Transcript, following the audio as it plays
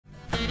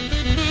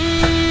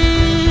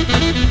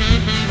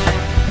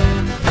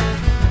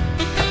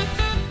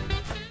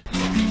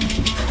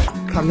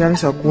他们家的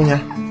小姑娘。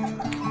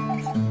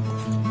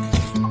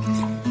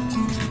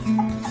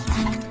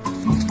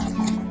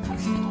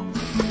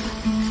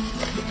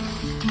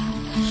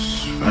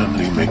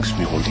 Family makes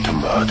me want to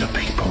murder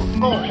people.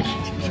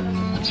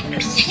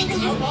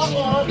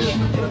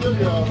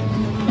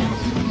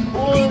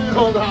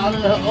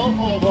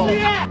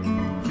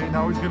 Okay,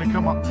 now he's gonna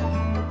come up.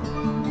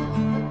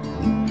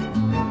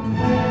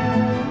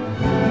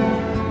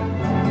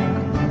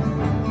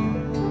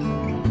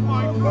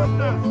 My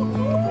goodness!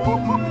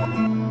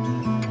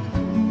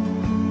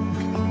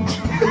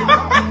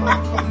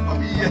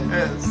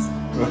 Yes!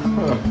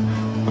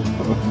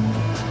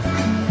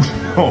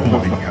 Oh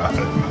my god.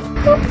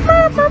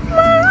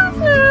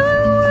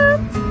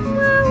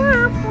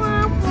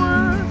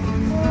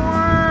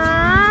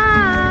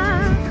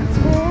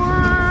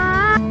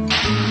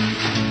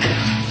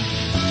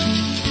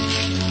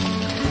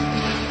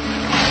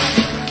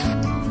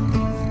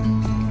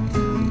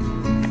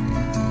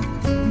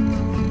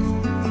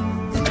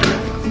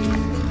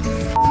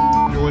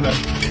 Doing that.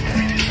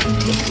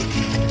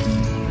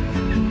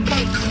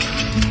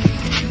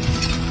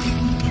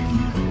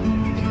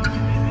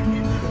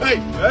 Hey,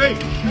 hey,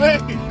 hey,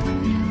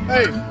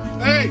 hey,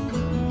 hey,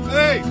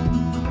 hey.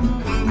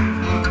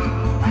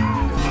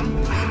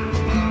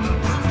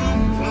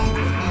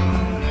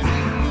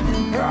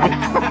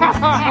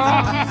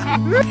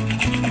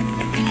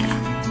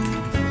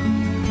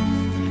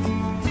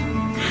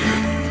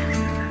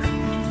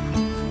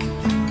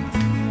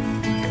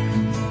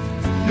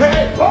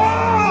 Hey,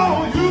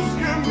 oh, you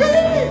scared me,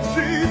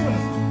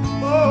 Jesus.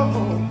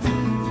 Oh.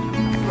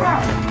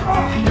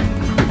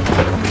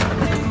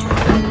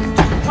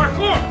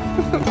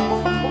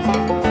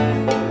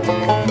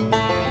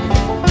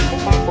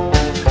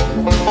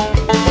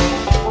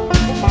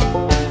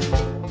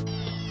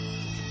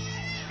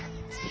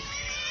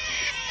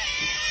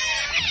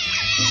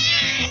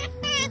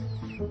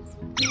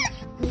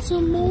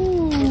 Some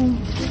more.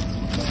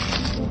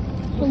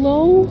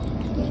 Hello?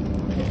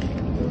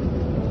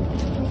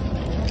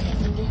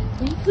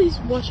 Can you please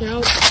watch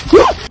out?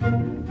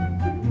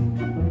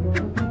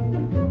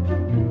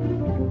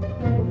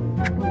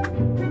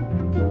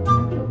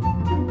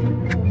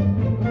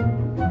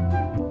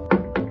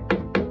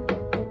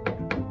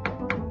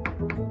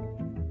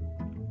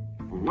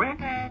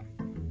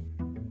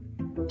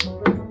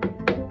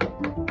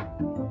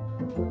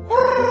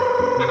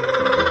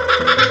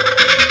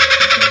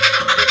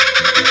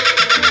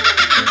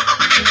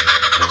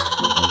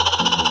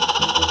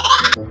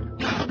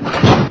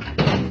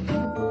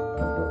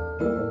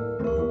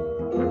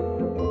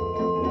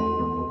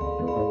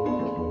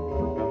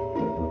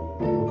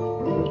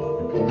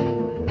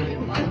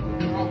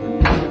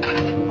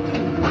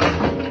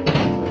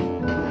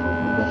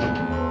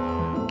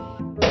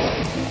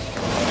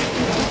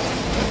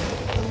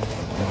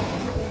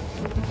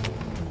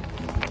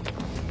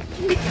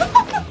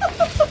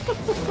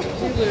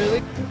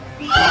 Literally.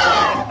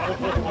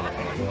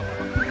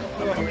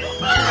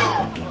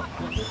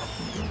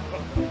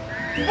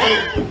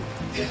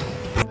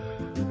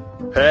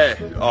 Hey,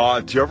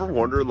 do you ever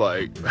wonder,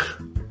 like,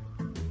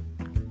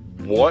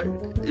 what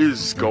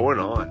is going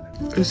on?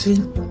 You see,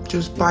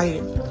 just bite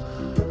it.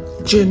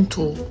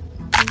 Gentle.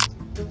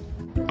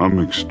 I'm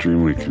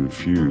extremely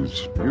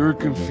confused. You're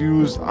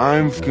confused.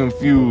 I'm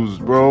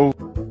confused, bro.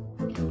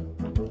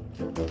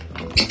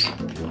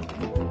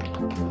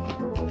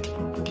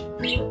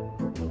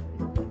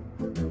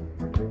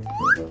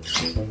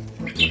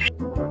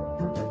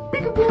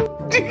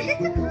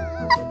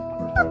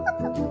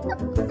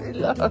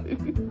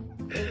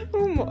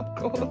 Oh my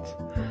god.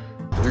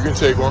 You can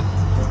take one.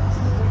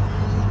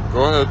 Go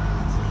ahead.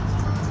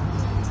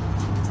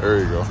 There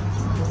you go.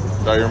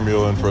 Got your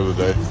meal in for the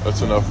day.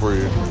 That's enough for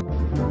you.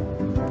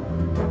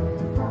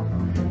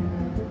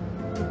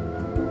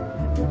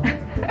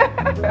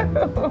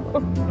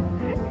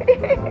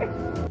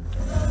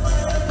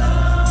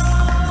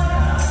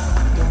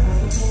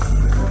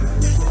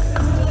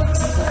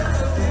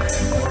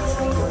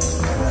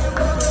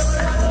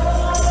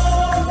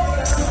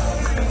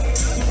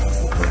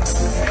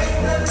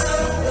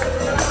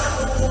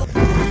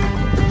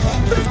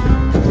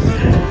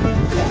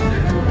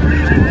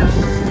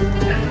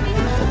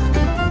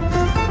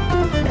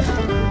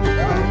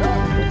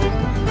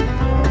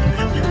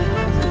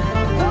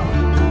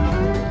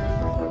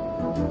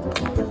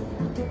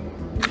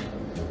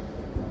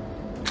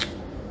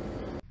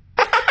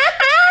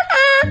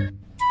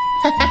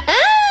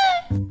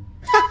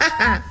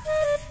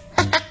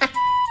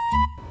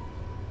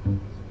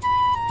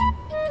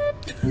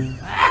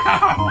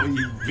 Ow,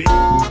 you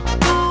bitch!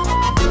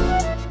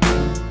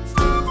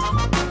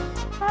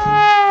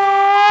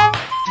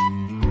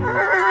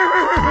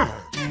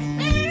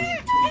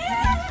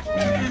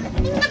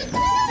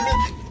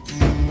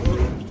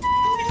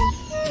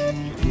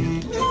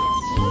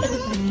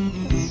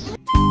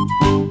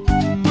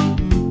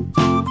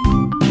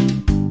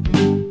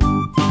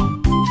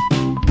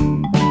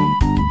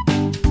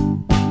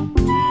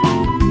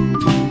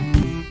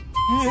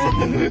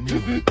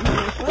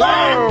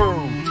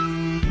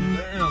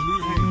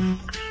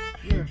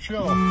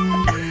 show.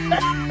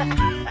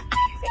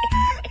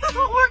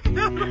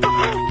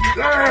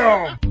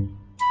 Damn!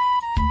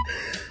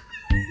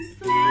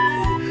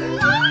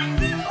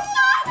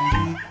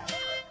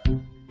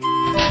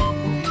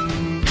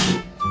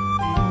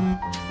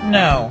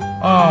 No.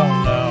 Oh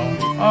no.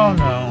 Oh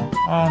no.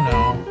 Oh no.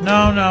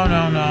 No, no,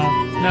 no, no.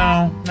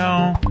 No,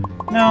 no.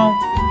 No.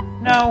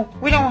 No.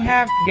 We don't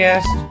have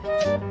guests.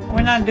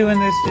 We're not doing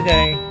this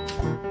today.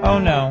 Oh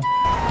no.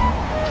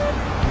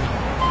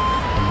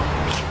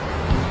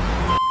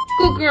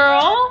 Good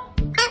girl.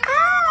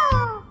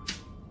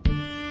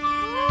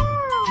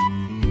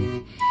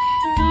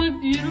 You're really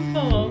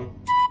beautiful.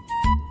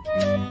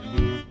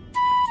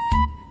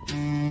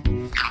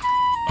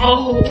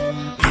 Oh.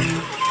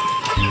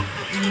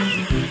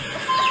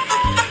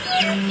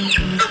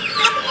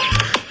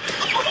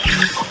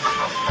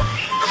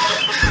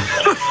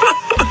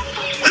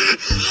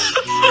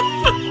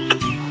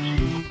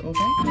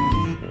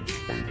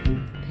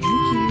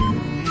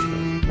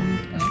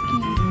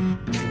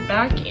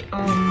 Back in.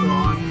 Oh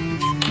god.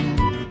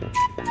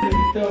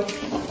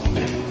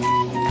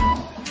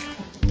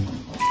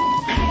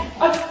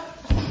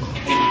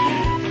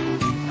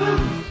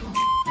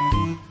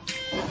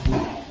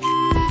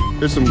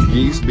 There's some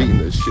geese beating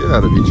the shit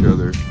out of each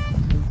other.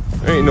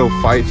 There ain't no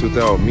fights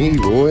without me,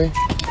 boy.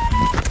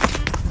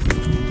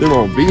 There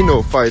won't be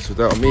no fights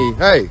without me.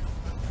 Hey!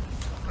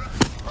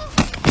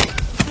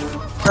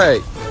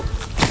 Hey!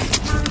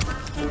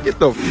 Get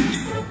the...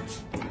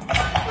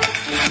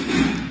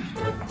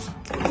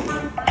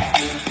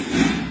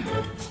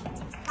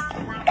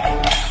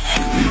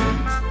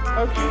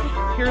 Okay,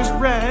 here's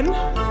Ren.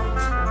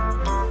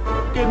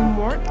 Good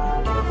morning.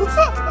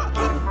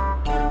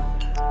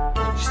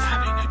 She's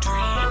having a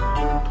dream.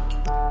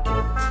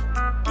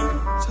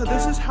 So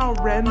this is how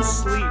Ren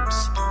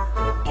sleeps.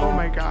 Oh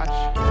my gosh.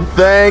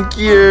 Thank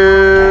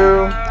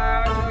you!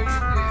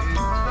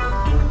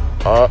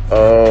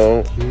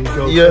 Uh-oh. Here you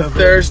go, You Kevin.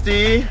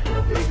 thirsty?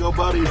 Here you go,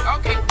 buddy.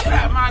 Okay, get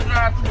out my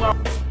drive-thru.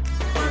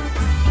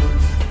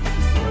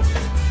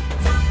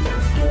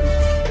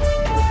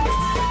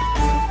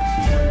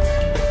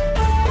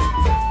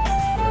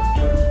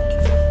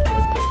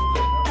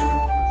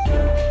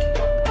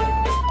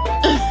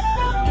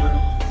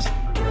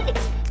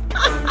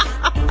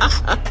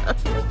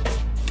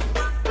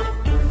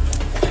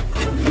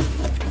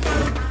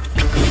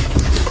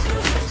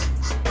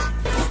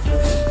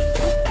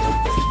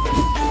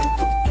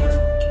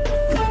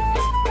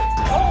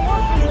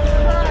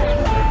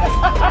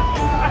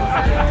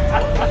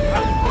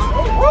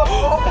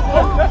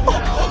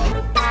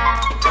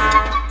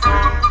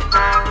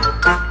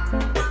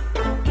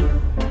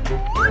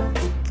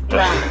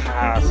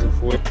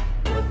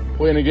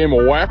 Playing a game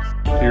of whack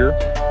here.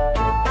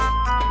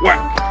 Whack!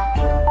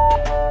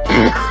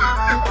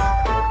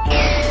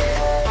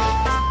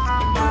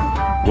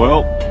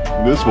 Well,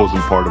 this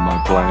wasn't part of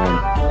my plan.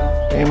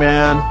 Hey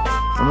man,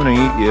 I'm gonna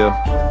eat you.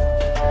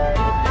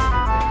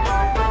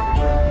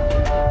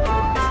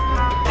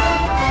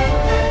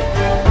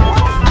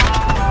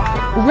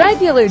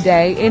 Regular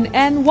day in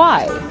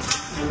NY.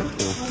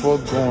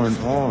 What's going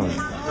on?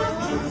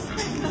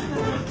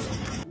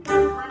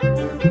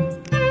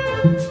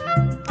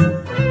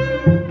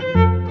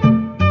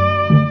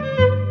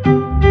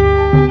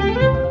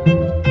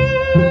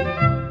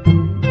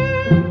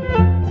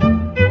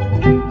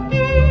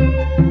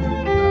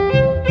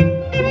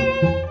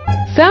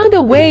 Found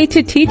a way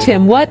to teach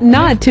him what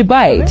not to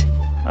bite.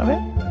 A ver,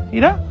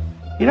 mira,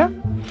 mira.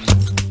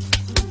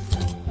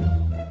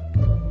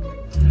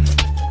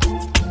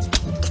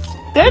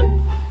 Dead?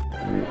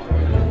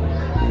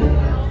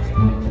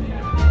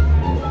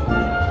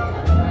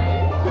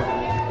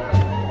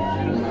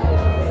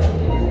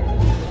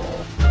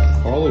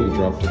 Carly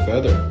dropped a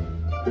feather.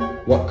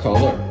 What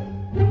color?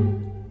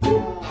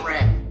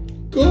 Red.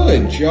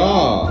 Good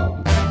job.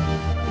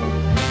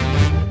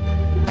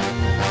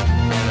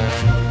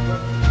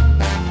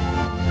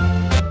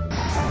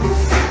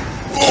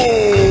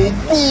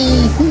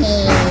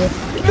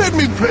 Let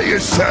me play a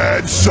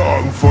sad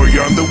song for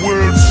you on the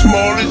world's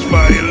smallest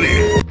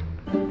violin.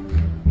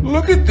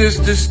 Look at this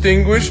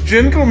distinguished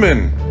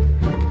gentleman.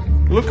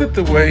 Look at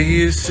the way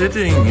he is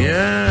sitting.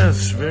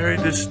 Yes, very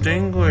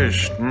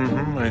distinguished.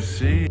 I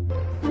see.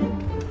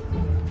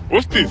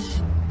 What's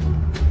this?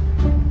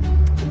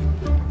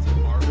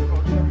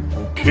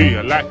 Okay,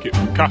 I like it.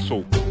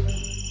 Picasso.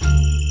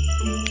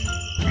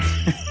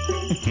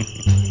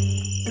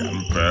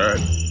 I'm bad.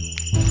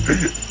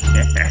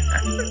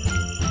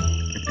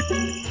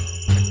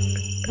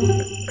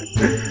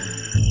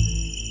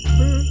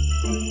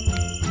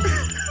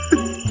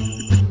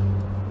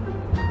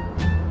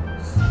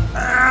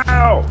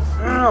 Ow!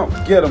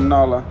 Ow! Get him,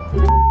 Nala.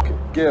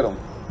 Get him.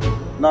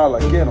 Nala,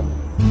 get him.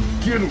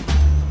 Get him!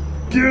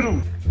 Get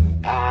him!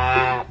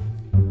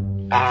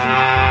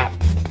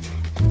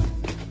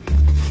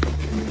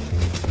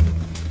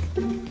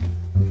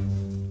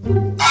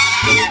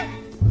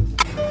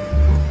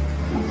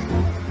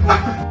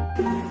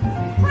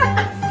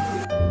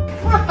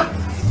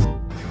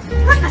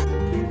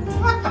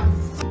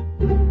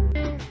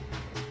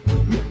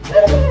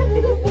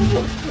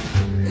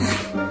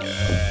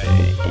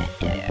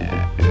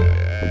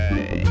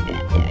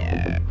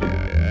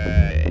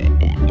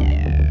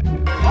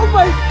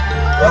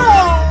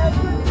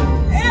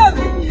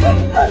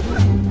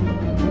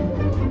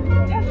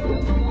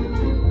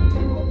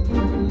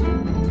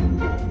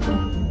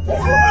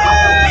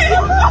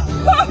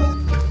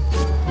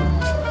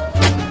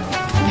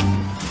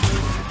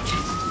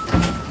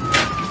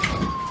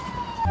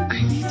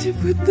 to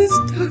put this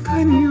duck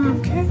on you,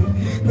 okay?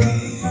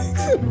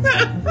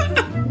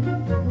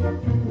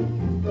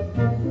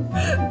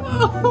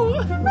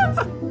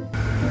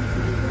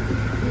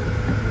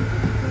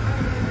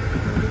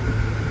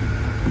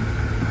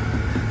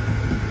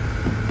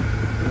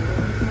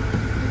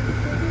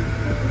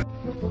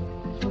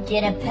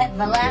 Get a pet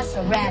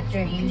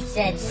velociraptor, you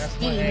said,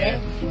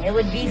 Steven. It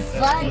would be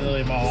fun,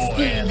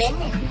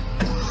 Steven.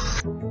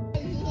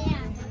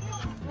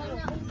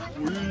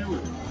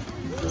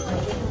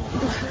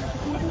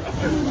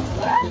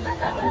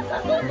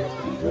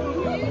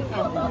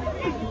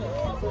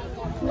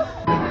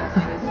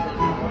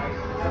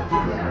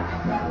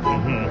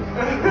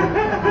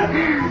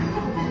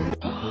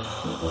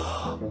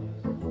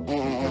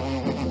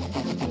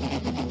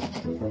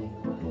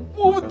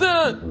 What was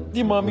that?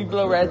 Did mommy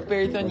blow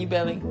raspberries on your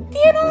belly?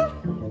 Tina?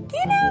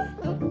 Tina?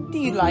 Do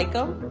you like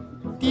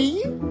them? Do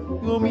you?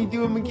 You want me to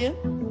do them again?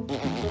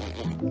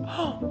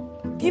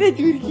 Tina,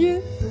 do it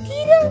again.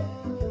 Tina?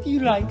 Do you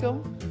like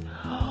them?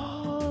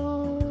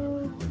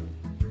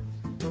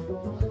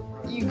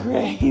 You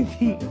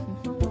crazy.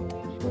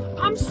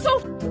 I'm so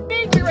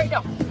angry right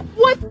now.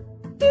 What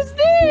is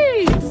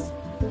this?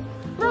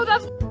 Bro,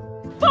 that's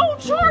phone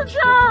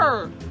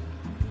charger!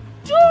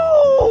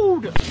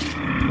 Dude!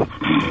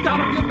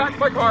 Gotta get back to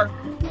my car.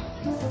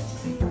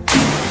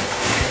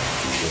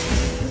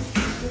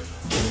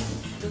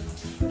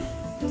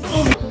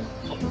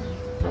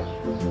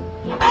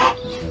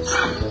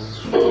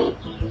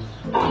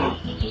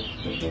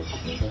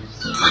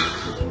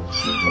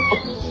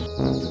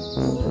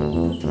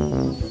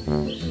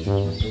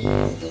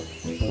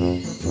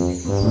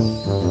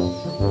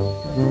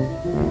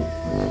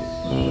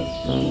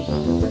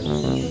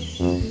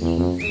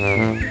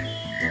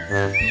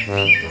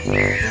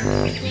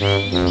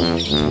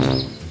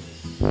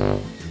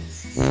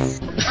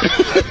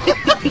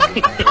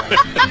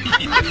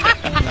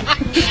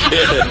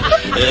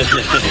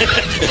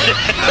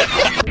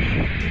 Yeah.